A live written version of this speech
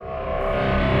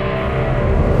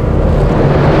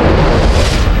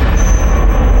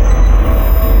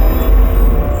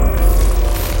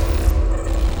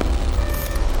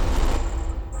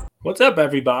up,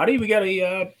 everybody? We got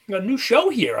a new show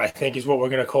here. I think is what we're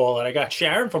gonna call it. I got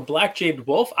Sharon from Black Jaded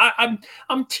Wolf.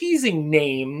 I'm teasing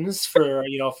names for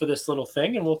for this little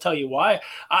thing, and we'll tell you why.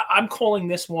 I'm calling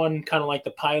this one kind of like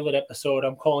the pilot episode.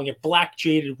 I'm calling it Black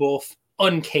Jaded Wolf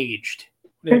Uncaged.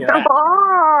 Oh,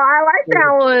 I like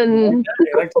that one.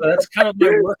 That's kind of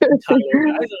my working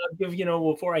title, guys. I'll give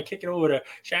before I kick it over to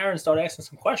Sharon, start asking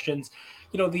some questions.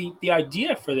 The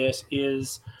idea for this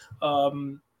is.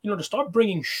 To start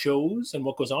bringing shows and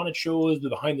what goes on at shows, the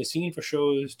behind the scene for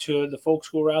shows to the folks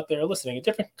who are out there listening, a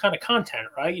different kind of content,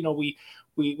 right?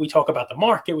 We talk about the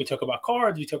market, we talk about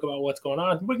cards, we talk about what's going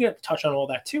on. We're going to touch on all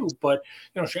that too. But,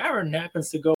 Sharon happens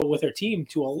to go with her team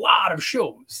to a lot of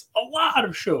shows.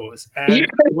 And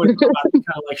we're kind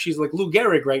of like she's like Lou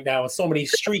Gehrig right now with so many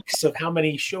streaks of how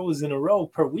many shows in a row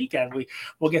per weekend.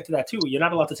 We'll get to that too. You're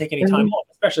not allowed to take any time off,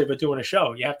 especially if you're doing a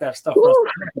show. You have to have stuff for us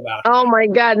to talk about. Oh my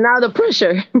God, now the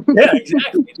pressure. Yeah,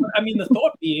 exactly. I mean, the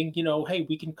thought being, hey,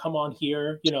 we can come on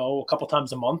here, a couple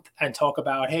times a month and talk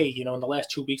about, hey, in the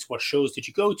last 2 weeks, what shows did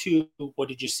you go to? What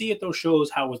did you see at those shows?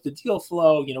 How was the deal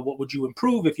flow? What would you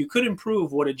improve if you could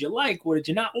improve? What did you like? What did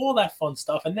you not? All that fun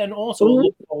stuff. And then also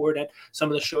look forward at some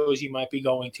of the shows you might be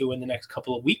going to in the next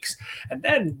couple of weeks. And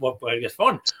then what gets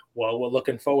fun? Well, we're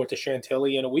looking forward to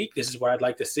Chantilly in a week. This is what I'd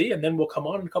like to see. And then we'll come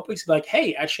on in a couple weeks and be like,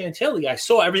 hey, at Chantilly, I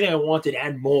saw everything I wanted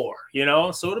and more,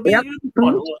 So it'll be fun, a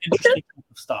little interesting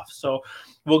stuff. So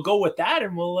we'll go with that,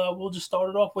 and we'll just start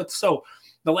it off with. So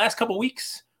the last couple of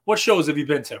weeks, what shows have you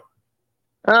been to?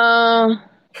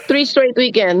 3 straight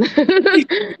weekend.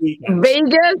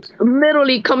 Vegas,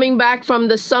 literally coming back from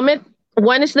the summit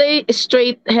Wednesday,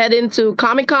 straight head into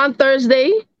Comic-Con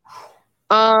Thursday.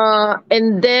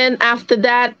 And then after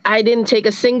that, I didn't take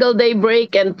a single day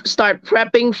break and start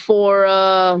prepping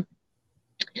for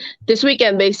this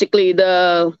weekend, basically,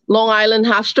 the Long Island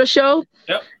Hofstra show.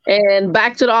 Yep. And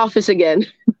back to the office again.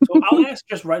 So I'll ask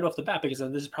just right off the bat, because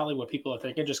this is probably what people are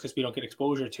thinking, just because we don't get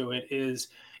exposure to it, is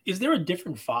there a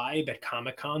different vibe at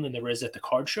Comic-Con than there is at the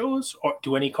card shows? Or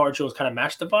do any card shows kind of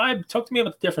match the vibe? Talk to me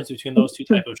about the difference between those two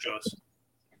types of shows.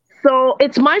 So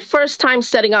it's my first time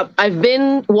setting up. I've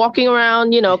been walking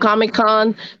around,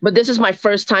 Comic-Con, but this is my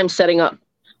first time setting up.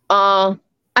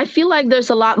 I feel like there's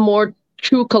a lot more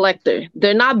true collector.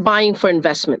 They're not buying for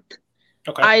investment.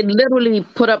 Okay. I literally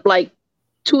put up like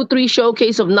 2-3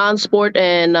 showcase of non-sport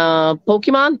and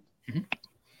Pokemon. Mm-hmm.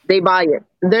 They buy it.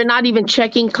 They're not even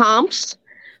checking comps.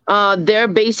 They're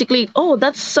basically, oh,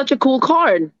 that's such a cool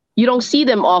card. You don't see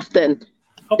them often.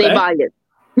 Okay. They buy it.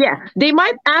 Yeah, they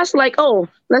might ask like, oh,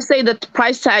 let's say the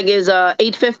price tag is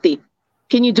 $850.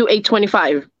 Can you do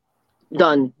 $825?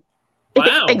 Done.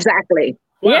 Wow. Exactly.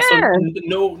 Wow, yeah.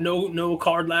 So no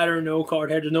card ladder, no card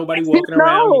hedges, nobody walking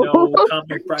around,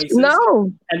 comping prices.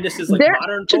 No. And this is like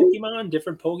modern Pokemon,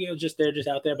 different Pokemon, they're just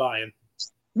out there buying.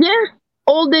 Yeah,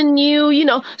 old and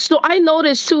new, So I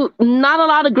noticed too, not a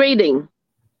lot of grading.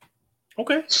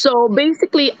 Okay. So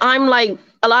basically, I'm like,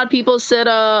 a lot of people said,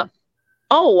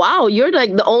 oh, wow, you're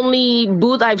like the only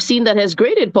booth I've seen that has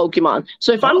graded Pokemon.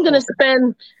 So if I'm going to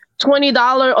spend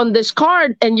 $20 on this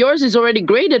card and yours is already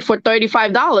graded for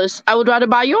 $35, I would rather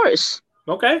buy yours.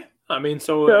 Okay. I mean,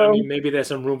 so maybe there's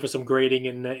some room for some grading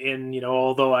in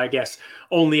although I guess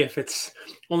only if it's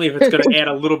going to add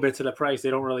a little bit to the price.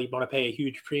 They don't really want to pay a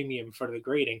huge premium for the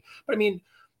grading. But I mean,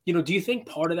 do you think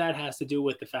part of that has to do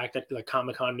with the fact that like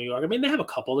Comic-Con New York, I mean, they have a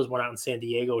couple. There's one out in San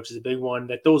Diego, which is a big one,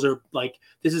 that those are like,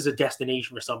 this is a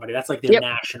destination for somebody. That's like their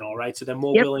national, right? So they're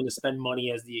more willing to spend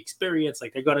money as the experience.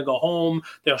 Like they're going to go home.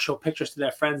 They'll show pictures to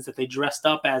their friends that they dressed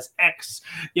up as X,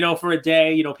 for a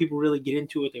day. People really get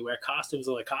into it. They wear costumes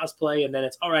or like cosplay. And then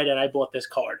it's, all right, and I bought this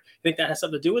card. You think that has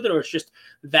something to do with it? Or it's just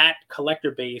that collector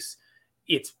base,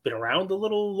 it's been around a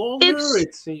little longer?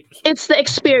 It's the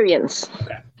experience.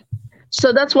 Okay.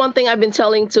 So that's one thing I've been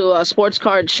telling to a sports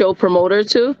card show promoter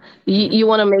too. You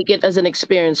want to make it as an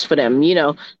experience for them,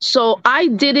 So I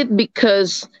did it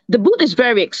because the booth is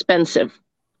very expensive.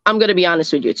 I'm going to be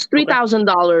honest with you. It's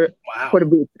 $3,000 for the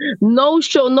booth.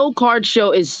 No card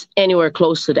show is anywhere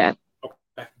close to that.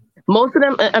 Okay. Most of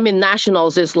them, I mean,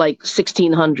 Nationals is like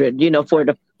 $1,600, for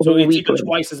the So it's weekend. even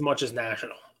twice as much as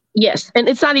National. Yes. And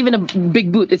it's not even a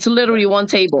big booth. It's literally one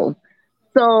table.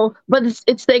 So, but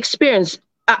it's the experience.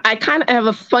 I kind of have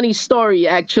a funny story,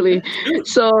 actually.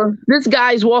 So this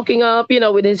guy's walking up,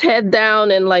 with his head down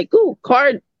and like, ooh,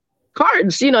 cards.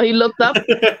 He looked up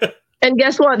and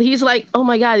guess what? He's like, oh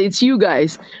my God, it's you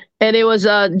guys. And it was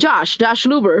Josh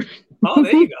Luber. Oh,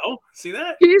 there you go. See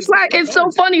that? He's like, it's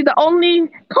so funny. The only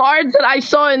cards that I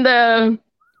saw in the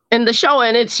show,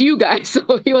 and it's you guys.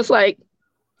 So he was like,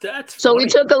 That's So funny. we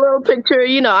took a little picture.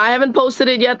 I haven't posted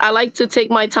it yet. I like to take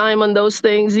my time on those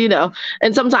things.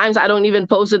 And sometimes I don't even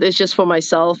post it. It's just for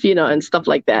myself, and stuff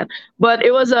like that. But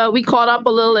it was we caught up a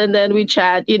little and then we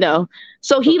chat.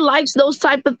 So he likes those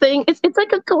type of thing. It's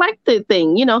like a collective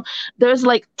thing. There's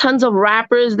like tons of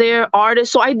rappers there,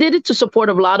 artists. So I did it to support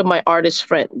a lot of my artist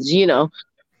friends.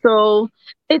 So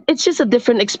it's just a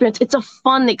different experience. It's a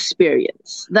fun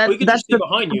experience. Well, you can That's just see the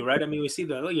behind you, right? I mean, we see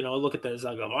look at this,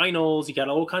 like the vinyls. You got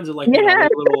all kinds of yeah.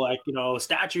 like little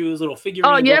statues, little Oh,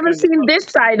 figurines, you all haven't kinds of seen stuff. this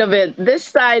side of it. This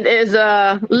side is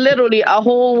literally a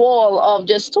whole wall of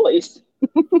just toys.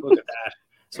 Look at that.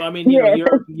 So I mean, Yeah.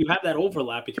 you have that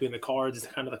overlap between the cards,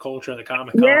 kind of the culture, the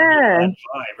Comic Con, Yeah. that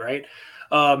vibe, right?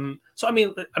 So I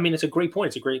mean, it's a great point.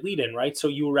 It's a great lead in, right? So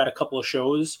you were at a couple of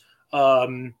shows.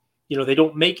 Um, they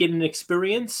don't make it an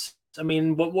experience. I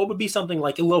mean, what would be something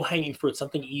like a low hanging fruit,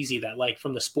 something easy that like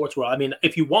from the sports world? I mean,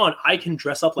 if you want, I can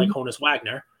dress up like Honus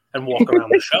Wagner and walk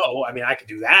around the show. I mean, I could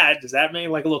do that. Does that mean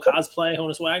like a little cosplay,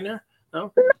 Honus Wagner?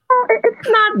 No. It's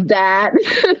not that.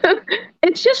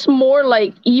 It's just more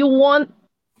like you want.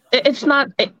 It's not.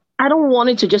 I don't want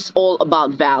it to just all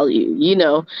about value.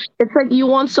 It's like you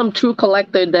want some true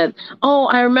collector that. Oh,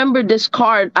 I remember this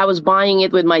card. I was buying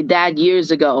it with my dad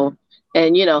years ago,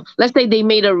 and let's say they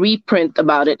made a reprint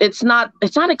about it. It's not.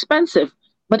 It's not expensive,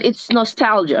 but it's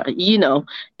nostalgia.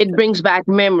 It brings back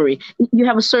memory. You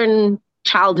have a certain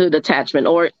childhood attachment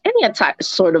or any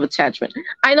sort of attachment.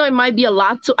 I know it might be a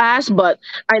lot to ask, but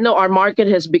I know our market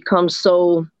has become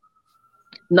so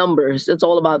numbers. It's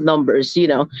all about numbers.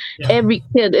 Yeah. Every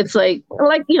kid, it's like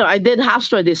I did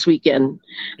Hofstra this weekend.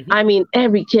 Mhm. I mean,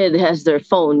 every kid has their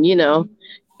phone.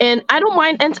 And I don't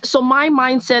mind. And so my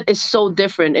mindset is so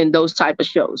different in those type of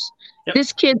shows. Yep.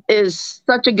 This kid is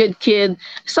such a good kid.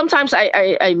 Sometimes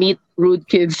I meet rude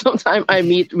kids. Sometimes I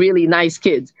meet really nice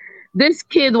kids. This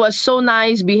kid was so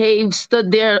nice, behaved,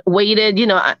 stood there, waited.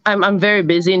 I'm very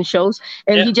busy in shows,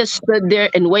 and Yeah. he just stood there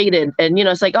and waited. And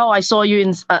it's like, oh, I saw you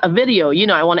in a video.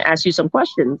 I want to ask you some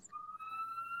questions.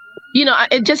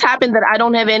 It just happened that I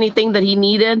don't have anything that he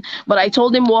needed, but I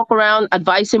told him walk around,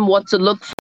 advise him what to look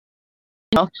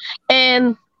for,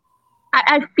 and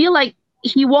I feel like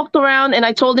he walked around and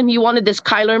I told him he wanted this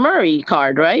Kyler Murray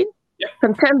card, right? Yep.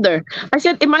 Contender. I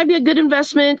said it might be a good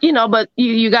investment, but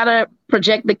you gotta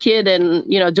project the kid and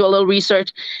do a little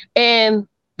research. And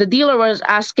the dealer was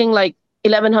asking like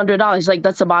 $1,100. Like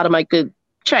that's the bottom I could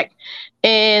check.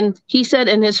 And he said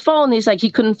in his phone, he's like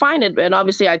he couldn't find it. And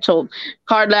obviously I told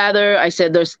Card Ladder, I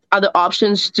said there's other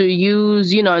options to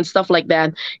use, and stuff like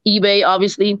that. eBay,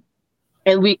 obviously.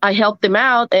 And I helped him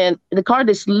out, and the card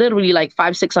is literally like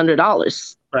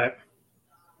 $500-$600. Right.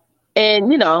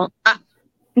 And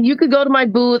you could go to my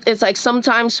booth. It's like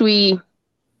sometimes we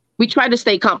try to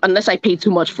stay calm unless I pay too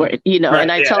much for it, Right.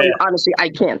 And I tell you honestly, I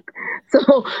can't.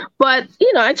 So, but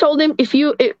I told him if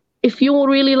you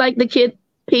really like the kid,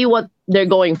 pay what they're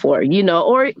going for,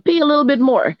 or pay a little bit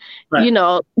more,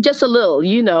 Right. just a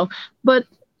little, But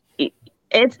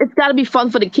it's got to be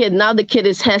fun for the kid. Now the kid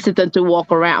is hesitant to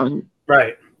walk around.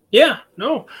 Right. Yeah.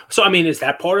 No. So I mean, is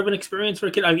that part of an experience for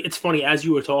a kid? I mean, it's funny as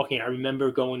you were talking. I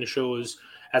remember going to shows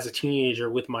as a teenager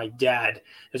with my dad. It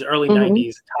was early Mhm.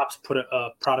 '90s. Topps put a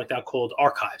product out called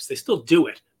Archives. They still do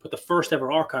it, but the first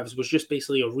ever Archives was just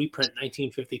basically a reprint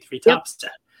 1953 Yep. Topps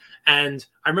set. And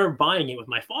I remember buying it with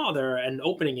my father and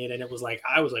opening it, and it was like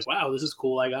I was like, "Wow, this is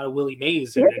cool." I got a Willie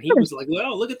Mays, and he was like,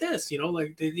 "Well, look at this,"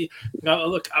 like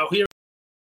look out here.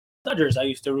 Dodgers I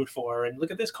used to root for, and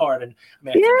look at this card. And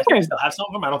I mean, I think I still have some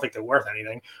of them. I don't think they're worth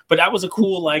anything, but that was a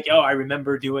cool, like, oh, I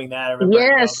remember doing that. I remember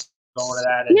Yes. going to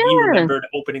that, and he remembered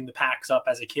opening the packs up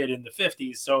as a kid in the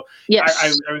 '50s. So Yes.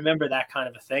 I remember that kind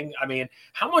of a thing. I mean,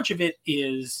 how much of it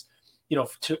is,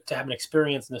 to have an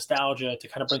experience, nostalgia, to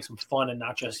kind of bring some fun and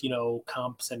not just,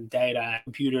 comps and data,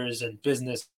 computers and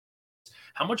business.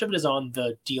 How much of it is on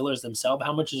the dealers themselves?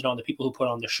 How much is it on the people who put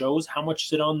on the shows? How much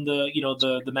is it on the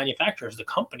the manufacturers, the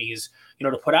companies,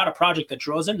 to put out a project that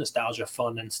draws in nostalgia,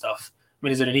 fun, and stuff? I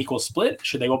mean, is it an equal split?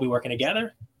 Should they all be working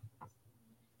together?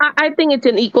 I think it's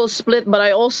an equal split, but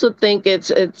I also think it's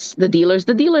the dealers.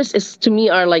 The dealers is to me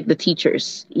are like the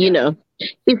teachers.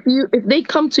 If they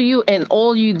come to you and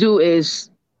all you do is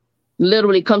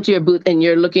literally come to your booth and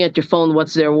you're looking at your phone,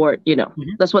 what's their word?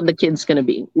 That's what the kid's gonna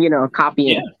be.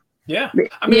 Copying. Yeah. Yeah,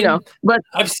 I mean, but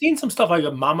I've seen some stuff like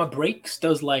a Mama Breaks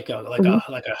does like a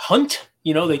hunt.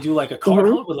 They do like a card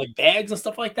hunt with like bags and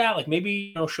stuff like that. Like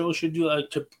maybe shows should do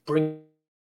to bring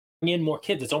in more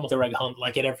kids. It's almost a reg hunt,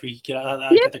 like at every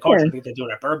get the cards. I think they're doing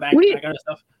at Burbank, that kind of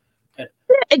stuff.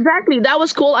 Exactly. That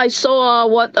was cool. I saw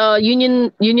what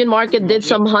Union Market did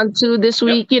some hunt too this Yep.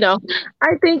 week. I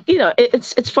think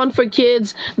it's fun for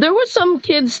kids. There were some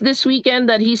kids this weekend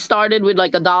that he started with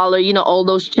like $1. All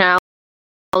those challenge.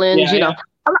 Yeah, yeah.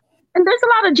 And there's a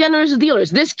lot of generous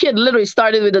dealers. This kid literally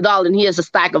started with $1, and he has a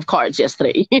stack of cards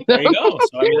yesterday. There you go.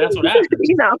 So I mean, that's what happens.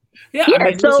 Yeah, I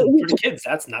mean, So listen, for the kids,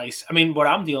 that's nice. I mean, what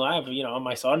I'm dealing, I have,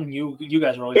 my son. You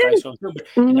guys are always nice to him too, but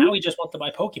now he just wants to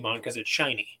buy Pokemon because it's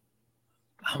shiny.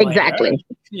 I'm exactly.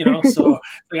 Like, so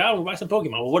like, I will buy some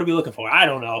Pokemon. Well, what are we looking for? I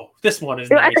don't know. This one is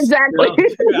nice. Exactly. I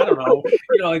don't know.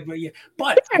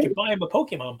 But I can buy him a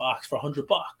Pokemon box for $100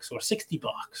 or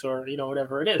 $60 or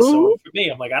whatever it is. So for me,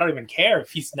 I'm like, I don't even care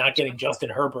if he's not getting Justin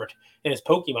Herbert in his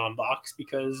Pokemon box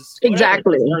because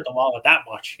exactly hurt the wallet that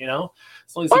much, As long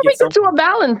as or we could do a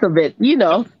balance of it, You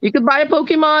could buy a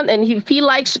Pokemon, and if he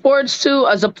likes sports too,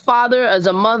 as a father, as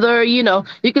a mother, you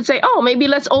could say, oh, maybe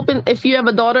let's open, if you have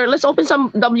a daughter, let's open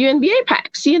some WNBA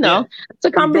packs, It's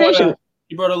a combination.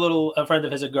 He brought a friend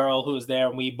of his, a girl who was there,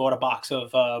 and we bought a box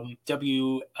of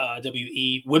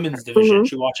WWE women's division.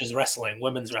 She watches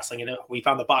women's wrestling, and we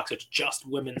found the box. It's just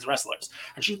women's wrestlers,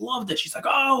 and she loved it. She's like,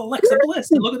 "Oh, Alexa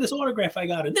Bliss, and look at this autograph I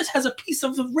got, and this has a piece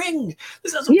of the ring.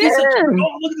 This has a piece of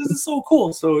oh, look, this is so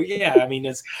cool." So yeah, I mean,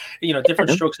 it's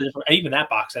different strokes. Even that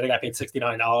box, I think I paid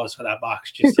 $69 for that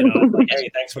box. Just like, hey,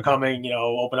 thanks for coming.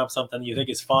 Open up something you think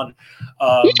is fun.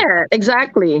 Yeah,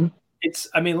 exactly.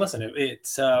 Listen,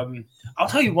 I'll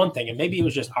tell you one thing, and maybe it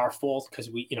was just our fault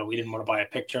because we didn't want to buy a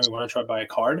picture. We want to try to buy a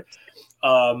card.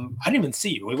 I didn't even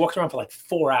see you. We walked around for like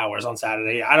 4 hours on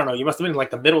Saturday. I don't know. You must have been in like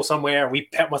the middle somewhere. We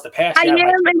must have passed. I am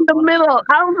in the middle.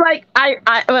 I was like, I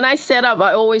when I set up,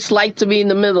 I always like to be in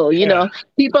the middle.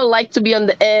 People like to be on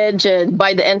the edge and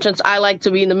by the entrance. I like to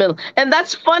be in the middle, and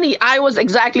that's funny. I was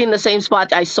exactly in the same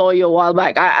spot. I saw you a while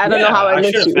back. I don't know how I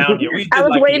missed you. Found you. I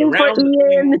was waiting for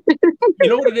Ian. You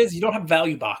know what it is? You don't have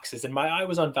value boxes, and my eye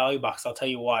was on value box. I'll tell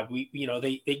you why.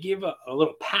 They give a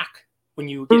little pack when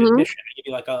you get admission. They give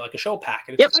you like a show pack,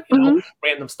 and it's got,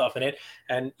 random stuff in it.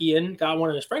 And Ian got one,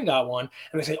 and his friend got one,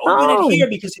 and they say, "Open it here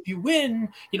because if you win,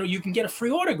 you can get a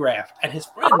free autograph." And his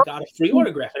friend got a free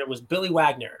autograph, and it was Billy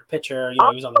Wagner, pitcher.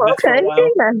 He was on the Mets for a while.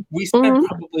 We spent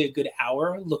probably a good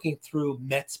hour looking through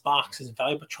Mets boxes and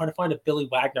value, but trying to find a Billy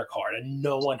Wagner card, and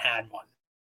no one had one.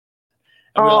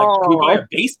 And we were like, "Can we buy a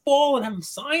baseball and have him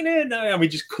sign it?" And we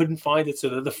just couldn't find it,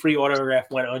 so the free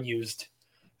autograph went unused.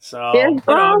 So,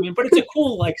 but it's a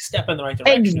cool step in the right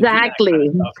direction. Exactly.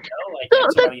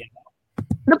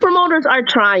 The promoters are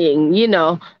trying,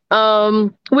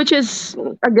 which is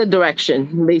a good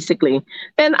direction, basically.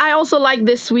 And I also like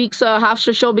this week's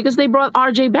Hofstra show because they brought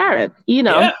RJ Barrett.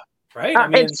 Yeah. Right.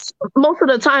 It's most of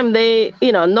the time they,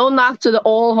 no knock to the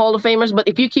all Hall of Famers, but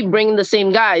if you keep bringing the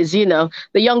same guys, the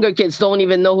younger kids don't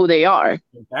even know who they are.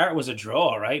 Barrett was a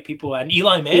draw, right? People, and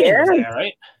Eli Manning was there,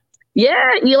 right?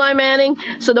 Yeah, Eli Manning.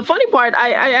 So the funny part,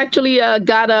 I actually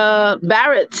got a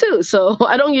Barrett too. So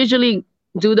I don't usually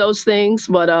do those things,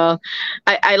 but I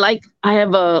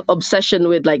have a obsession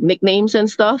with like nicknames and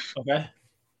stuff. Okay.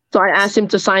 So I asked him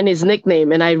to sign his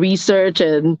nickname, and I research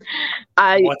and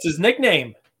What's his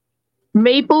nickname?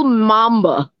 Maple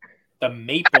Mamba. The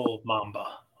Maple Mamba.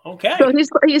 Okay. So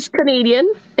he's Canadian,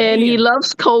 and he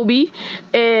loves Kobe.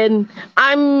 And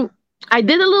I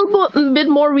did a little bit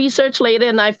more research later,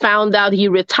 and I found out he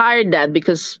retired that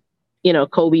because,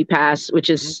 Kobe passed, which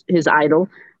is his idol.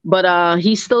 But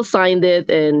he still signed it,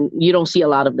 and you don't see a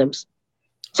lot of them.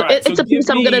 So it's a piece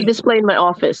I'm going to display in my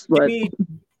office. But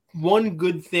one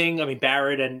good thing,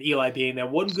 Barrett and Eli being there,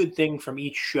 one good thing from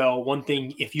each show, one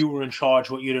thing, if you were in charge,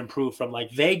 what you'd improve from like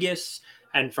Vegas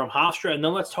and from Hofstra, and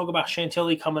then let's talk about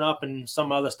Chantilly coming up and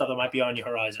some other stuff that might be on your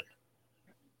horizon.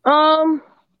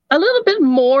 A little bit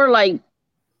more like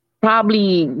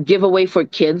probably giveaway for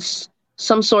kids.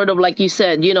 Some sort of, like you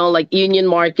said, like Union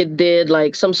Market did,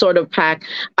 like some sort of pack.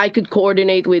 I could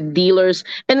coordinate with dealers.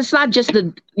 And it's not just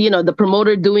the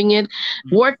promoter doing it.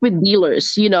 Work with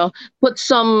dealers, put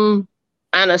some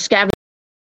scavenger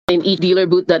in each dealer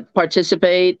booth that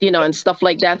participate, and stuff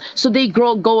like that. So they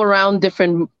go around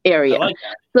different areas. I like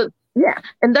that. So, yeah.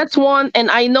 And that's one.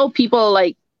 And I know people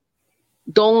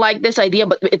don't like this idea,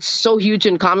 but it's so huge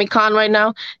in Comic-Con right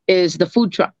now, is the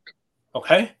food truck.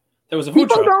 Okay. There was a food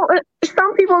truck.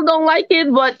 Some people don't like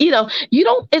it, but you don't.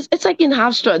 It's like in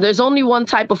Hofstra. There's only one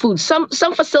type of food. Some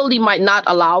facility might not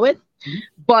allow it,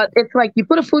 but it's like you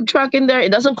put a food truck in there.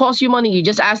 It doesn't cost you money. You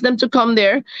just ask them to come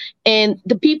there, and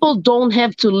the people don't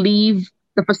have to leave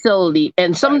the facility.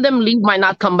 And some of them might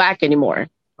not come back anymore.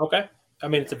 Okay. I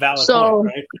mean, it's a valid So, point,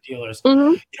 right, for dealers.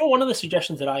 mhm. You know, one of the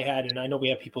suggestions that I had, and I know we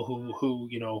have people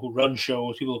who run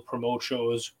shows, people who promote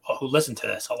shows, who listen to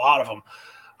this, a lot of them.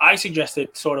 I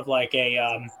suggested sort of like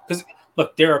because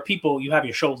look, there are people, you have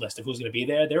your show list of who's going to be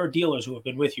there. There are dealers who have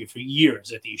been with you for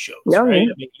years at these shows, Oh, right?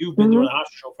 yeah. I mean, you've been doing Mhm. the house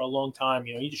show for a long time.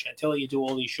 You know, you do Chantilly, you do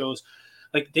all these shows.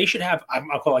 Like they should have,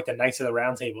 I'll call it like the Knights of the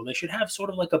Round Table. They should have sort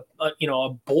of like a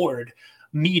board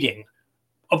meeting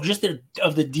of just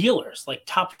of the dealers, like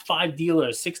top 5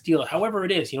 dealers, 6 dealers, however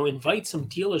it is, invite some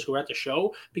dealers who are at the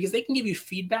show because they can give you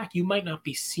feedback you might not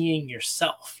be seeing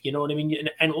yourself. You know what I mean?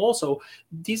 And also,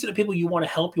 these are the people you want to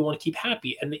help, you want to keep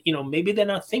happy. And, maybe they're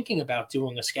not thinking about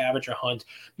doing a scavenger hunt.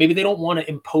 Maybe they don't want to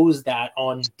impose that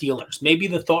on dealers. Maybe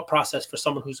the thought process for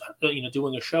someone who's,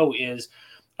 doing a show is,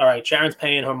 all right, Sharon's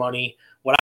paying her money.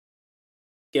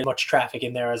 Get as much traffic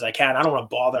in there as I can. I don't want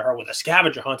to bother her with a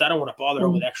scavenger hunt. I don't want to bother her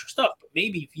with extra stuff. But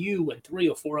maybe if you and 3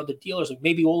 or 4 other dealers, and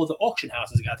maybe all of the auction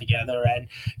houses got together and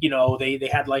they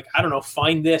had like, I don't know,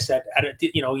 find this at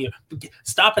you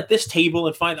stop at this table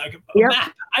and find like a Yep.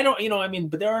 map. I don't, I mean,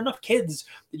 but there are enough kids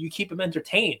that you keep them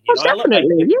entertained. Most I love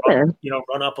definitely, yeah.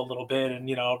 run up a little bit and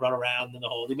run around in the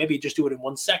whole. Maybe just do it in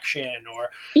one section or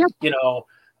Yep.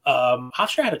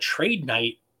 Hofstra had a trade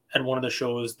night at one of the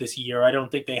shows this year. I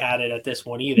don't think they had it at this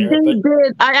one either. They But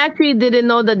did. I actually didn't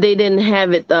know that they didn't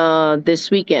have it this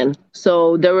weekend.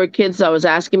 So there were kids that was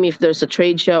asking me if there's a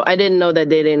trade show. I didn't know that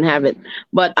they didn't have it,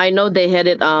 but I know they had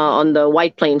it on the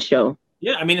White Plains show.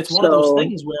 Yeah, I mean, it's one of those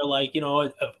things where, like, you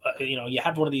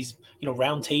have one of these,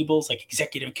 round tables, like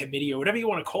executive committee or whatever you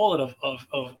want to call it,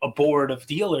 of a board of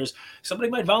dealers. Somebody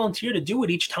might volunteer to do it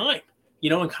each time,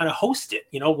 and kind of host it.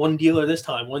 One dealer this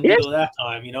time, one dealer that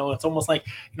time. It's almost like,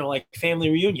 like family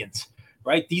reunions,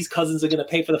 right? These cousins are going to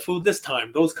pay for the food this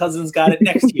time. Those cousins got it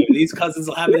next year. These cousins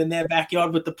will have it in their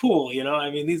backyard with the pool. I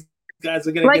mean, these guys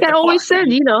are going to like I always said,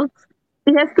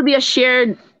 it has to be a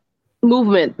shared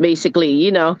movement, basically.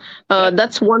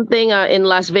 That's one thing in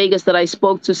Las Vegas that I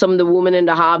spoke to some of the women in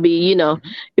the hobby.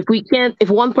 If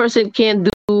one person can't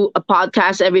do a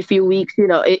podcast every few weeks,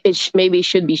 maybe it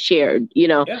should be shared.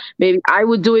 Maybe I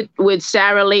would do it with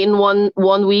Sarah Layton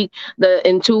one week.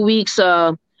 In 2 weeks,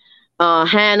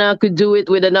 Hannah could do it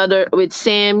with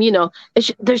Sam.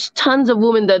 There's tons of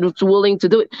women that are willing to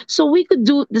do it, so we could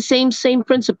do the same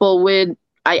principle with.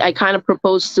 I kind of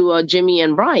proposed to Jimmy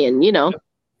and Brian.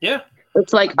 Yeah.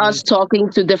 It's like us talking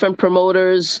to different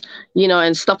promoters,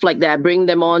 and stuff like that. Bring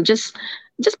them on. Just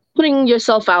putting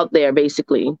yourself out there,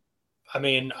 basically. I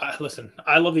mean, listen,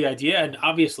 I love the idea, and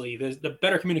obviously, there's the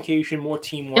better communication, more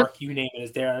teamwork, you name it,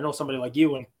 is there. And I know somebody like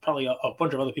you and probably a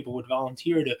bunch of other people would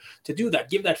volunteer to do that,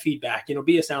 give that feedback.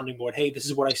 Be a sounding board. Hey, this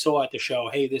is what I saw at the show.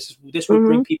 Hey, this would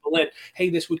bring people in. Hey,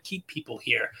 this would keep people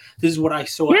here. This is what I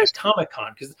saw at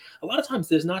Comic-Con, because a lot of times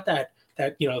there's not that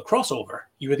crossover.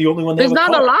 You were the only one. There's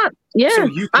not a lot. Yeah, so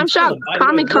I'm shocked.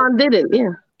 Comic-Con didn't.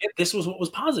 Yeah. This was what was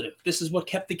positive. This is what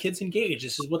kept the kids engaged.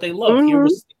 This is what they love. Here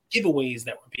was giveaways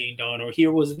that were being done, or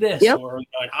here was this, or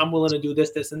I'm willing to do this,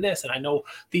 this, and this. And I know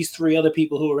these 3 other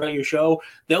people who are at your show,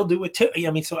 they'll do it too. I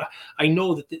mean, so I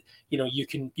know that you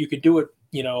can do it.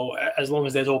 As long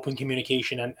as there's open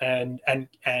communication and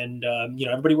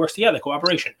everybody works together,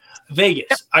 cooperation.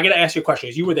 Vegas, I got to ask you a question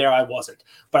because you were there, I wasn't,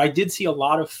 but I did see a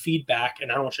lot of feedback,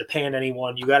 and I don't want you to pan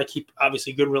anyone. You got to keep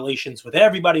obviously good relations with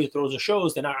everybody who throws the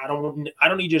shows. Then I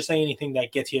don't need you to say anything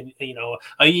that gets you, an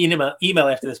email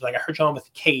after this. Like I heard you on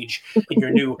with Cage in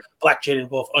your new Black Jaded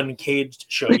Wolf Uncaged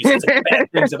show. You said some bad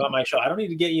things about my show. I don't need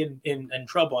to get you in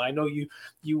trouble. I know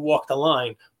you walked the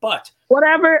line, but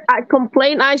whatever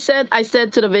I said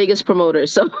to the Vegas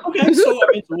promoters. So okay, so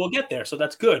we'll get there. So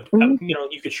that's good.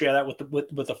 You could share that with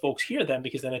the folks here then,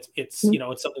 because then it's it's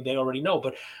something they already know.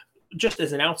 But just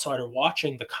as an outsider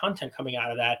watching the content coming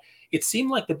out of that, it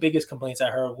seemed like the biggest complaints I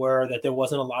heard were that there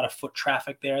wasn't a lot of foot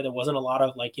traffic there. There wasn't a lot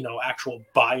of actual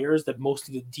buyers. That most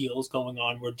of the deals going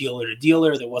on were dealer to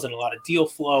dealer. There wasn't a lot of deal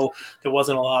flow. There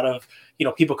wasn't a lot of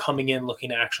people coming in looking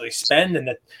to actually spend. And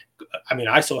that, I mean,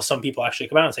 I saw some people actually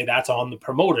come out and say that's on the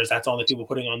promoters. That's on the people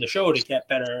putting on the show to get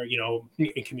better,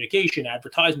 communication,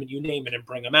 advertisement, you name it, and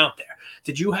bring them out there.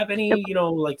 Did you have any,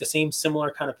 like the same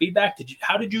similar kind of feedback?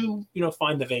 How did you,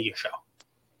 find the Vegas show?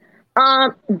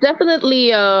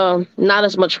 Definitely not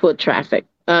as much foot traffic.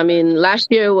 I mean,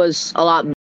 last year was a lot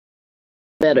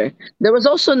better. There was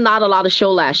also not a lot of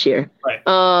show last year. Right.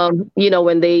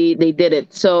 When they did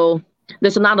it. So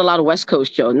there's not a lot of West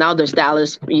Coast show. Now there's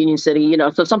Dallas, Union City,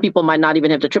 so some people might not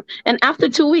even have the trip. And after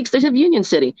 2 weeks, there's a Union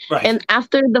City. Right. And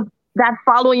after that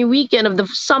following weekend of the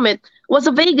summit was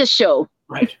a Vegas show.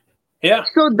 Right. Yeah.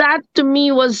 So that to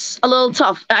me was a little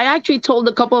tough. I actually told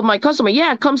a couple of my customers,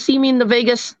 yeah, come see me in the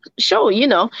Vegas show,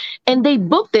 and they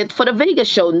booked it for the Vegas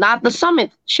show, not the Summit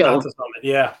Not show. the Summit.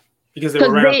 Yeah. Because they were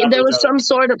Because right on top of there each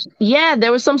was other.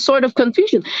 there was some sort of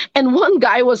confusion. And one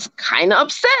guy was kind of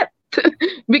upset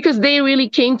because they really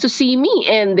came to see me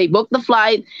and they booked the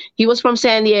flight. He was from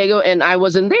San Diego and I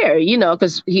wasn't there,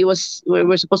 because we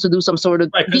were supposed to do some sort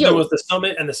of Right, because there deal. was the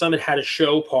Summit, and the Summit had a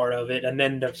show part of it, and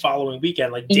then the following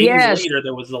weekend, like days Yes, later,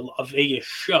 there was a Vegas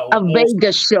show a also.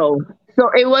 Vegas show. So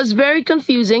it was very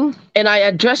confusing, and I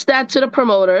addressed that to the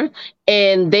promoter,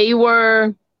 and they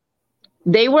were a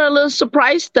little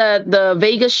surprised that the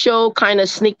Vegas show kind of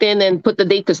sneaked in and put the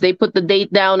date because they put the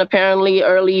date down apparently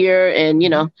earlier, and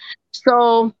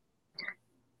so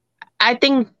I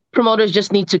think promoters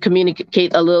just need to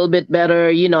communicate a little bit better,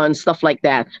 and stuff like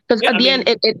that. Because Yeah, at I the mean,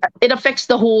 end, it affects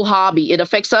the whole hobby. It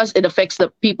affects us. It affects the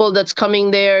people that's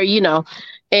coming there,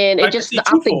 and I can see the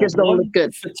optics twofold. just don't look One,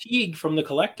 good. fatigue from the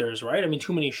collectors, right? I mean,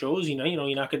 too many shows,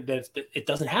 you're not gonna. It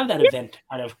doesn't have that event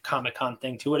kind of Comic Con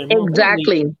thing to it, and more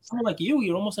importantly, Exactly. someone like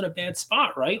you're almost in a bad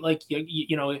spot, right? Like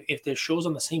if there's shows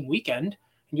on the same weekend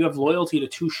and you have loyalty to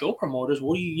two show promoters,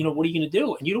 what are you going to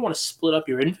do? And you don't want to split up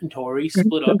your inventory,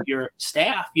 split up your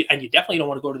staff, and you definitely don't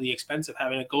want to go to the expense of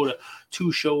having to go to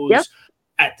two shows. Yep.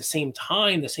 At the same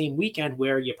time, the same weekend,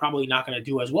 where you're probably not going to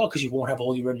do as well because you won't have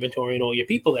all your inventory and all your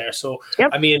people there. So,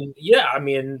 Yep. I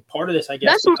mean, part of this, I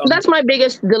guess, That's my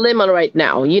biggest dilemma right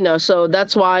now, so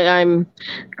that's why I'm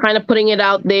kind of putting it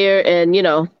out there and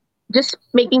just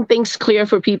making things clear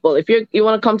for people. If you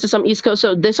want to come to some East Coast,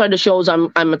 so these are the shows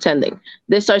I'm attending.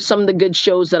 These are some of the good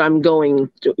shows that I'm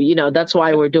going to. That's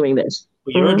why we're doing this.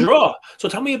 Well, you're a draw. So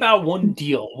tell me about one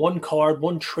deal, one card,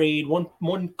 one trade,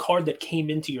 one card that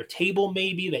came into your table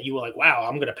maybe that you were like, wow,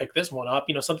 I'm going to pick this one up.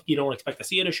 Something you don't expect to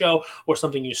see at a show, or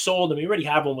something you sold. I mean, you already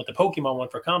have one with the Pokemon one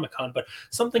for Comic-Con, but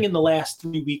something in the last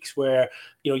 3 weeks where,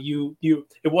 it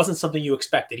wasn't something you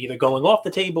expected, either going off the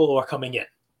table or coming in.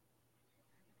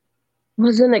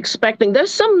 Wasn't expecting.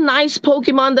 There's some nice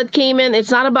Pokemon that came in. It's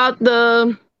not about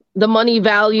the money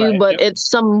value, Right, but yep. it's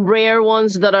some rare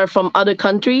ones that are from other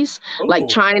countries, like Ooh.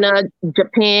 China,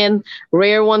 Japan,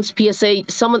 rare ones, PSA.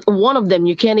 One of them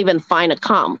you can't even find a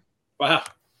comp. Wow.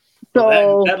 So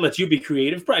Well, that lets you be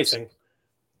creative pricing.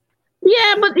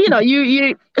 yeah, but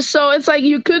you so it's like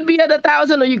you could be at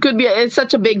 1,000 or you could be it's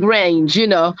such a big range,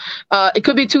 it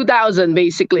could be 2,000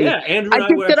 basically. Yeah, Andrew and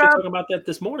I were actually talking about that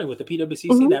this morning with the PWCC.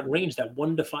 Mhm. That range, that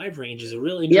 1 to 5 range, is a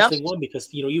really interesting one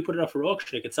because you put it up for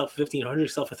auction, it could sell for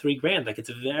 $1,500, sell for $3,000. Like,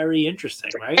 it's very interesting,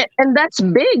 right? And that's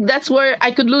big. That's where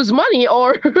I could lose money,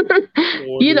 or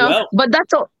well. But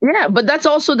that's all. Yeah, but that's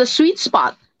also the sweet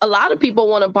spot. A lot of people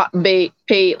want to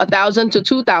pay 1,000 to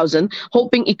 2,000,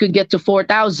 hoping it could get to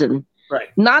 4,000. Right.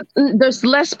 There's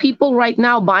less people right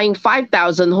now buying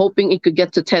 5,000, hoping it could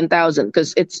get to 10,000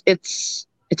 because it's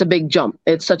a big jump.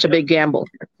 It's such a big gamble.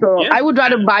 So I would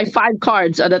rather buy 5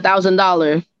 cards at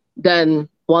 $1,000 than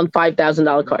one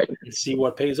 $5,000 card. And see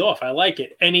what pays off. I like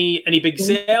it. Any big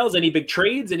sales, any big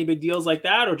trades, any big deals like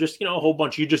that, or just a whole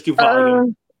bunch? You just do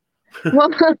volume. Well,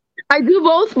 I do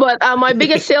both, but my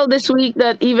biggest sale this week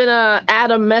that even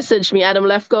Adam messaged me. Adam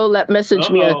Lefko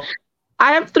messaged me.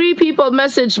 I have 3 people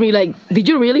message me like, did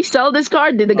you really sell this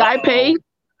card? Did the guy pay?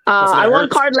 I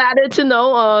want Card Ladder to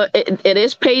know it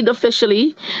is paid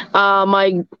officially.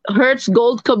 My Hertz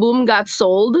Gold Kaboom got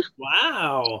sold.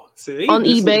 Wow. See, on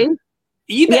eBay.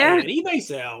 Yeah. An eBay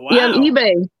sale. Wow. Yeah, on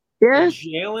eBay. Yeah.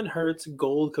 Jalen Hurts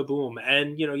Gold Kaboom.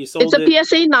 And, you sold it.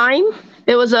 It's a PSA 9.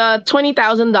 It was a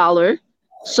 $20,000.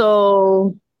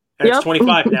 So... And it's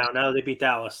 25 now that they beat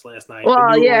Dallas last night.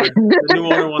 Well, the new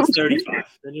owner wants 35.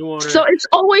 The new owner. So it's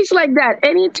always like that.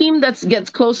 Any team that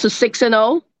gets close to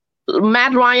 6-0,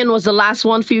 Matt Ryan was the last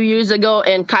one a few years ago,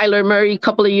 and Kyler Murray a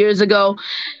couple of years ago.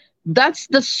 That's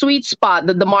the sweet spot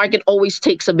that the market always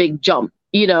takes a big jump.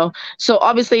 So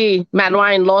obviously Matt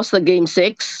Ryan lost the game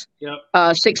 6,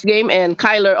 sixth game, and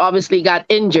Kyler obviously got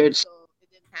injured, so it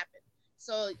didn't happen.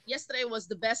 So yesterday was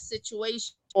the best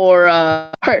situation for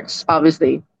Hurts,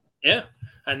 obviously. Yeah,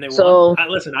 and they won.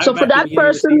 Listen, so for that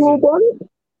person who won,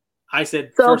 I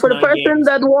said. So for the person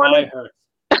that won it,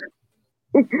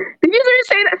 did you really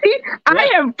say that? See, yeah.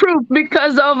 I have proof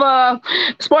because of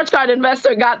Sports Card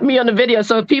Investor got me on the video.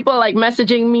 So people like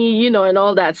messaging me, and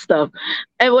all that stuff.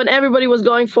 And when everybody was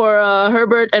going for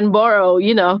Herbert and Burrow,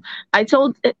 I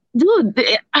told, dude,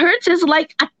 Hurts is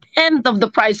like 1/10 of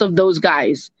the price of those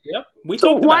guys. Yep,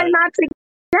 so why not take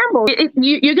gamble?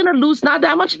 You're going to lose not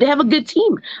that much. They have a good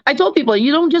team. I told people,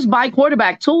 you don't just buy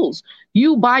quarterback tools.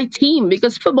 You buy team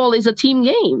because football is a team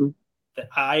game.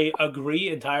 I agree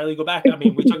entirely. Go back. I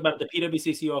mean, we talked about the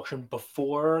PWCC auction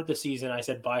before the season. I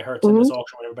said buy Hurts in this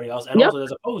auction with everybody else. And also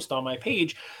there's a post on my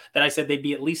page that I said they'd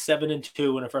be at least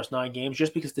 7-2 in the first 9 games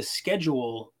just because the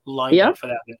schedule lined up for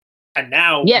that. And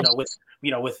now,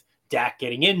 with Dak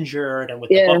getting injured and with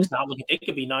the Bucs not looking, they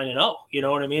could be 9-0. You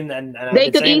know what I mean? And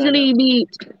they could easily be.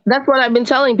 That's what I've been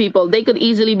telling people. They could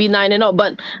easily be 9-0.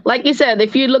 But like you said,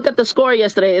 if you look at the score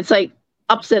yesterday, it's like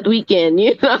upset weekend,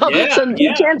 you know. So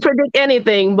you can't predict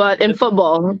anything, but in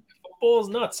football's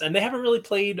nuts, and they haven't really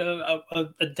played a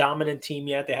dominant team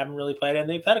yet. They haven't really played, and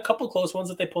they've had a couple of close ones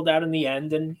that they pulled out in the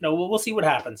end. And we'll see what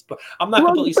happens. But I'm not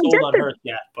completely sold on Hurts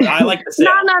yet. But I like the sale.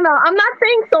 No. I'm not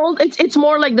saying sold. It's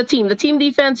more like the team. The team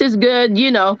defense is good.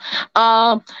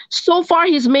 So far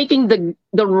he's making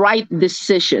the right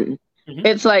decision.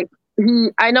 It's like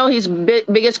I know his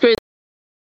biggest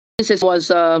criticism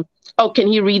was can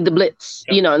he read the blitz,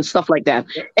 and stuff like that.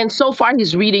 And so far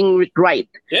he's reading right.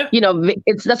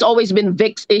 That's always been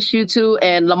Vic's issue too,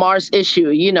 and Lamar's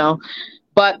issue,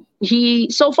 but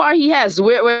so far he has.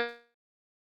 We're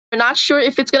not sure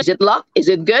if it's is it luck, is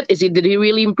it good, did he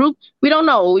really improve? We don't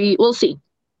know. We'll see.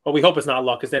 Well, we hope it's not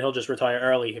luck, because then he'll just retire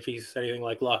early if he's anything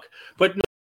like luck. But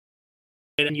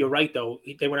and you're right, though.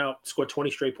 They went out, scored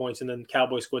 20 straight points, and then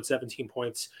Cowboys scored 17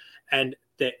 points. And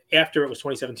after it was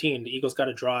 2017, the Eagles got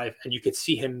a drive, and you could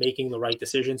see him making the right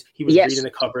decisions. He was reading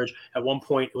the coverage. At one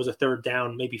point, it was a 3rd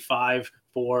down, maybe 5,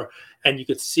 4, and you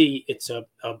could see it's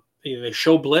they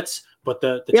show blitz, but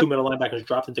the 2 middle linebackers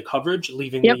dropped into coverage,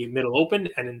 leaving the middle open,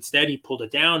 and instead he pulled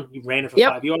it down. He ran it for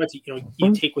 5 yards.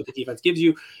 You take what the defense gives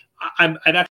you. I've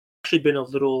actually been a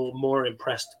little more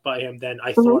impressed by him than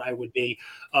I thought I would be.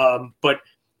 But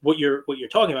what you're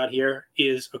talking about here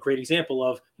is a great example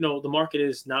of, the market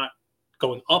is not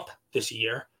going up this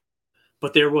year,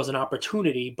 but there was an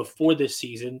opportunity before this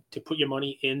season to put your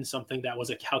money in something that was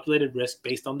a calculated risk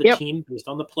based on the team, based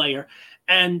on the player,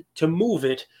 and to move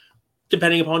it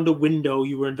depending upon the window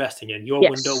you were investing in. Your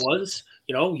window was,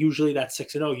 usually that's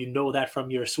 6-0. You know that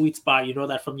from your sweet spot. You know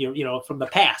that from your, from the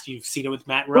past. You've seen it with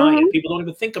Matt Ryan. People don't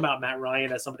even think about Matt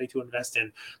Ryan as somebody to invest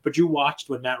in. But you watched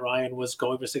when Matt Ryan was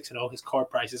going for 6-0, his card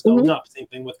price is going up. Same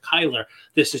thing with Kyler.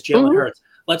 This is Jalen Hurts.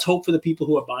 Let's hope for the people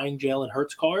who are buying Jalen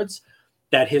Hurts cards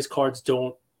that his cards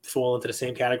don't fall into the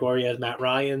same category as Matt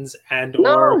Ryan's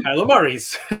or Kyler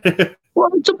Murray's.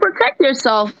 Well, to protect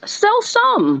yourself, sell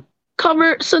some.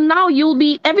 Cover, so now you'll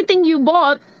be everything you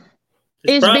bought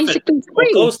is basically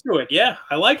free. Close to it,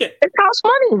 I like it. It costs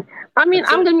money. I mean,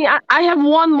 I have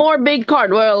one more big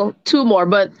card. Well, 2 more,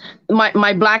 but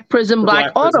my Black Prism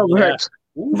Black Auto Hurts,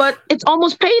 but it's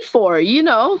almost paid for.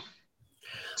 So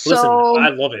listen, I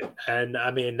love it, and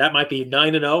I mean that might be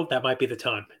 9-0. That might be the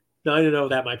time. 9-0.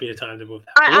 That might be the time to move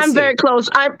that. I'm very close.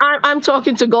 I'm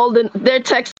talking to Golden. They're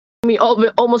texting me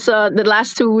almost the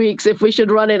last 2 weeks if we should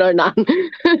run it or not.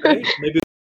 Right? Maybe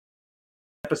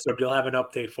episode you'll have an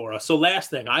update for us. So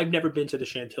last thing, I've never been to the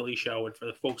Chantilly show, and for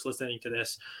the folks listening to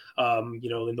this,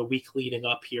 in the week leading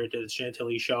up here to the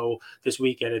Chantilly show this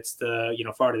weekend, it's the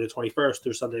Friday the 21st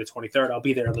through Sunday the 23rd. I'll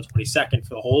be there on the 22nd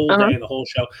for the whole day and the whole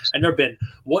show. And there've been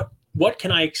what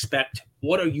can I expect?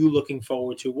 What are you looking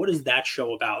forward to? What is that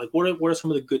show about? Like, what are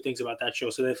some of the good things about that show?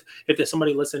 So that if there's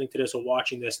somebody listening to this or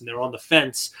watching this and they're on the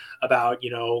fence about,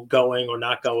 going or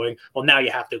not going, well, now you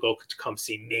have to go to come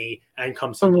see me and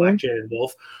come see Black Jay and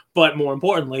Wolf. But more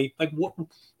importantly, like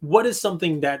what is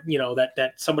something that,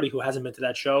 that somebody who hasn't been to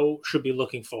that show should be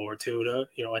looking forward to,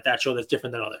 at that show that's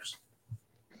different than others?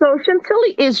 So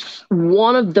Chantilly is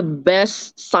one of the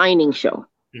best signing show.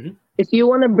 If you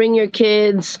want to bring your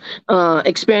kids,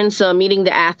 experience meeting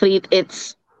the athlete,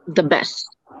 it's the best.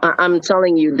 I'm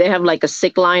telling you, they have like a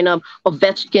sick lineup.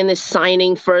 Ovechkin is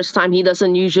signing first time. He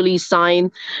doesn't usually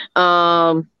sign.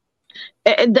 The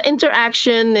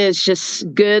interaction is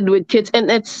just good with kids.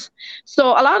 And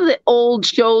so a lot of the old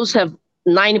shows have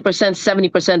 90%,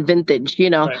 70% vintage,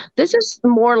 Right. This is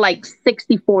more like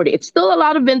 60-40. It's still a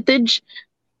lot of vintage,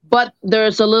 but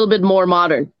there's a little bit more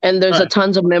modern, and there's a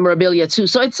tons of memorabilia too.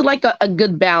 So it's like a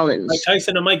good balance. Like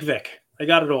Tyson and Mike Vick. They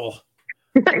got it all.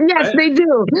 Yes, they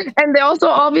do. And they also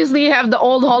obviously have the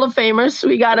old Hall of Famers.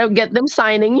 We got to get them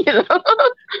signing, Cal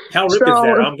Ripken's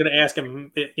there. I'm going to ask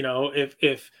him,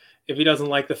 if he doesn't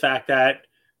like the fact that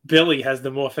Billy has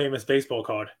the more famous baseball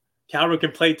card. Cal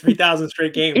Ripken played 3,000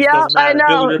 straight games. Yeah, I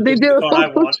know. They do. I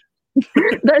want.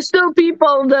 There's still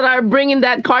people that are bringing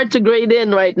that card to grade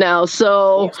in right now.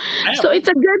 So it's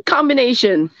a good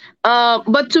combination.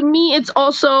 But to me, it's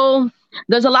also,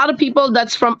 there's a lot of people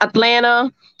that's from Atlanta,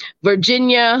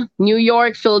 Virginia, New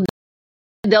York, Philadelphia,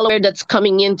 Delaware that's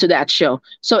coming into that show.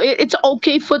 So it's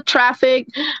okay foot traffic.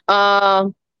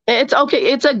 It's okay.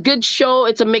 It's a good show.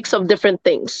 It's a mix of different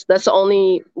things. That's the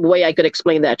only way I could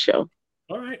explain that show.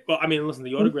 All right. Well, I mean, listen,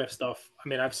 the Mhm. autograph stuff. I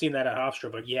mean, I've seen that at Hofstra,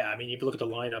 but yeah, I mean, if you look at the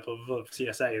lineup of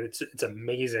CSA, it's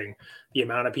amazing the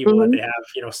amount of people that Mhm. they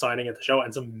have, signing at the show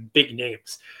and some big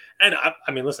names. And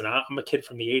I mean, listen, I'm a kid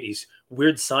from the '80s.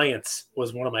 Weird Science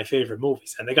was one of my favorite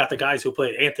movies, and they got the guys who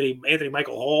played Anthony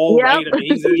Michael Hall, Yep. right? I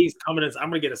mean, he's coming in. I'm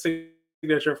gonna get a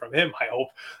signature from him. I hope.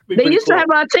 It'd be They pretty used to have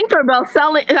cool. a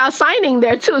Tinkerbell signing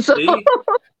there too. So, See?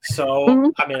 So,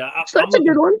 mhm. I mean, So that's a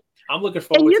good one. I'm looking And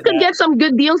forward you to could that. get some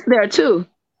good deals there too.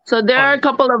 So there are a On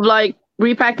couple of like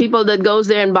repack people that goes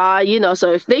there and buy,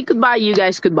 so if they could buy, you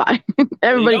guys could buy. There you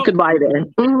Everybody go. could buy there.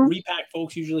 Hmm. Repack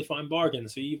folks usually find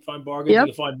bargains. So you can find bargains. You Yep.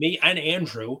 can find me and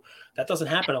Andrew. That doesn't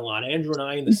happen a lot. Andrew and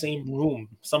I in the same room.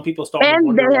 Some people starting to And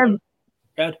wonder they have whether.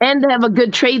 God, and they have a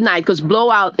good trade night because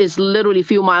Blowout is literally a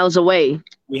few miles away.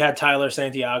 we had Tyler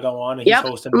Santiago on, and he's Yep.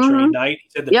 hosting the Hmm. trade night. He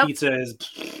said the Yep. pizza is,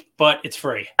 but it's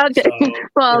free. Okay. So you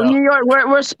Well, know. New York,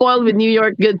 we're spoiled with New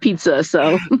York good pizza.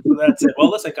 So So that's it. Well,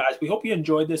 listen, guys, we hope you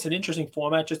enjoyed this. An interesting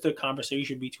format, just a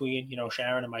conversation between,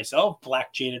 Sharon and myself,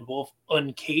 Black Jaded Wolf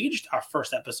Uncaged, our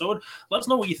first episode. Let us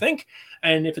know what you think.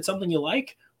 And if it's something you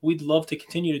like, we'd love to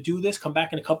continue to do this. Come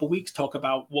back in a couple weeks, talk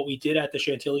about what we did at the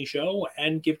Chantilly show,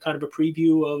 and give kind of a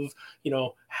preview of,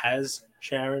 has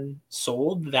Sharon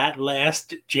sold that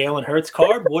last Jalen Hurts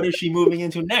card? What is she moving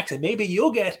into next? And maybe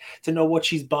you'll get to know what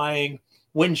she's buying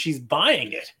when she's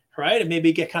buying it, right? And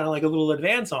maybe get kind of like a little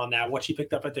advance on that, what she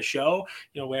picked up at the show,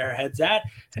 where her head's at,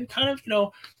 and kind of,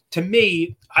 to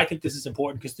me, I think this is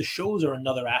important because the shows are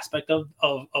another aspect of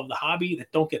the hobby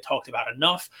that don't get talked about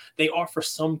enough. They are for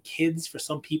some kids, for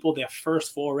some people, their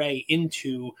first foray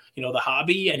into, the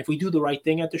hobby. And if we do the right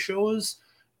thing at the shows,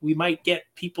 we might get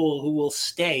people who will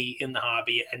stay in the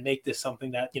hobby and make this something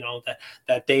that,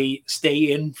 that they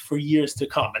stay in for years to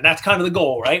come. And that's kind of the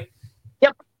goal, right?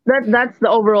 yep, that's the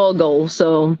overall goal.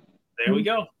 So There we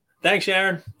go. Thanks,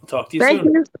 Sharon. We'll talk to you thank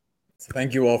soon. you. So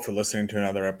thank you all for listening to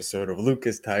another episode of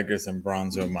Lucas, Tigers, and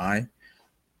Bronzo Mai.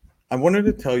 I wanted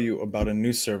to tell you about a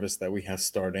new service that we have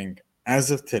starting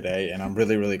as of today, and I'm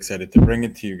really, really excited to bring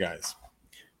it to you guys.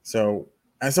 So,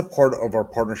 as a part of our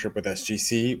partnership with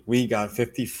SGC, we got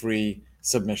 50 free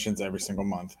submissions every single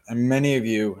month, and many of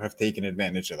you have taken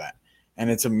advantage of that.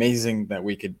 And it's amazing that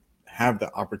we could have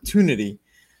the opportunity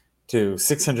to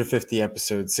 650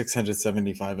 episodes,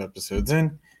 675 episodes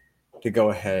in, to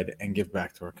go ahead and give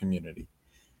back to our community.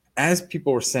 As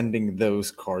people were sending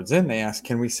those cards in, they asked,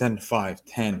 can we send 5,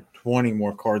 10, 20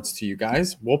 more cards to you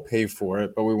guys? We'll pay for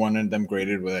it, but we wanted them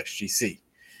graded with SGC.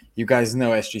 You guys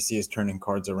know SGC is turning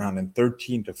cards around in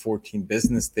 13 to 14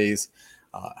 business days,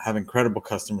 have incredible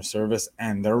customer service,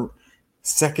 and their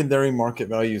secondary market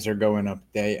values are going up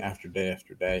day after day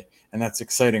after day. And that's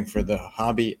exciting for the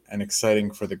hobby and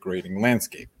exciting for the grading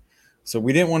landscape. So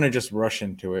we didn't want to just rush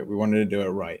into it. We wanted to do it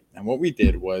right. And what we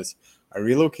did was I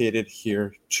relocated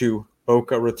here to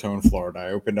Boca Raton, Florida.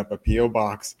 I opened up a P.O.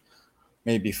 box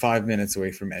maybe 5 minutes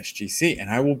away from SGC, and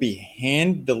I will be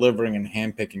hand delivering and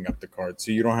hand picking up the cards.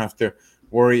 So you don't have to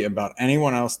worry about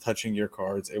anyone else touching your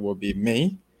cards. It will be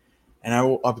me, and I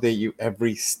will update you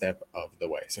every step of the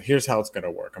way. So here's how it's going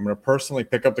to work. I'm going to personally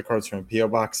pick up the cards from a P.O.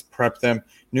 box, prep them,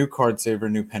 new card saver,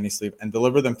 new penny sleeve, and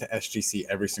deliver them to SGC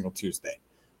every single Tuesday.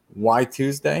 Why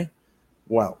Tuesday?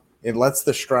 Well, it lets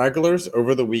the stragglers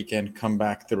over the weekend come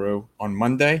back through on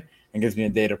Monday and gives me a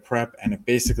day to prep, and it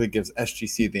basically gives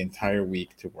SGC the entire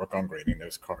week to work on grading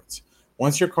those cards.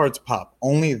 Once your cards pop,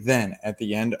 only then at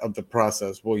the end of the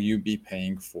process will you be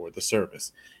paying for the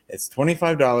service. It's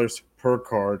 $25 per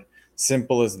card,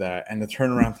 simple as that, and the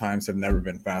turnaround times have never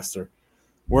been faster.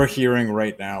 We're hearing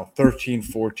right now 13,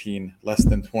 14, less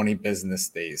than 20 business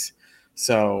days.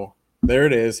 So there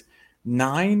it is.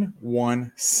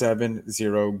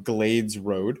 9170 Glades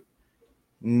Road,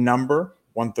 number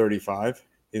 135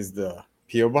 is the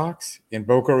P.O. Box in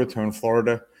Boca Raton,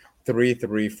 Florida,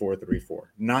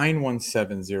 33434.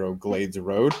 9170 Glades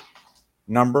Road,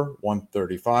 number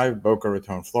 135, Boca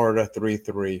Raton, Florida,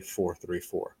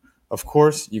 33434. Of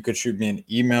course, you could shoot me an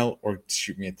email or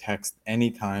shoot me a text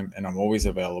anytime, and I'm always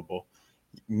available.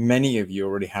 Many of you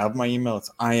already have my email.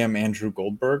 It's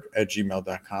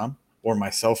iamandrewgoldberg@gmail.com, or my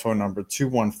cell phone number,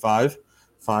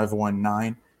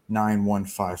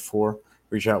 215-519-9154.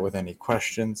 Reach out with any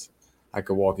questions. I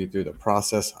could walk you through the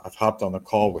process. I've hopped on the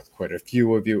call with quite a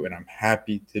few of you, and I'm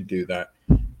happy to do that.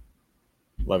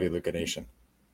 Love you, Luca Nation.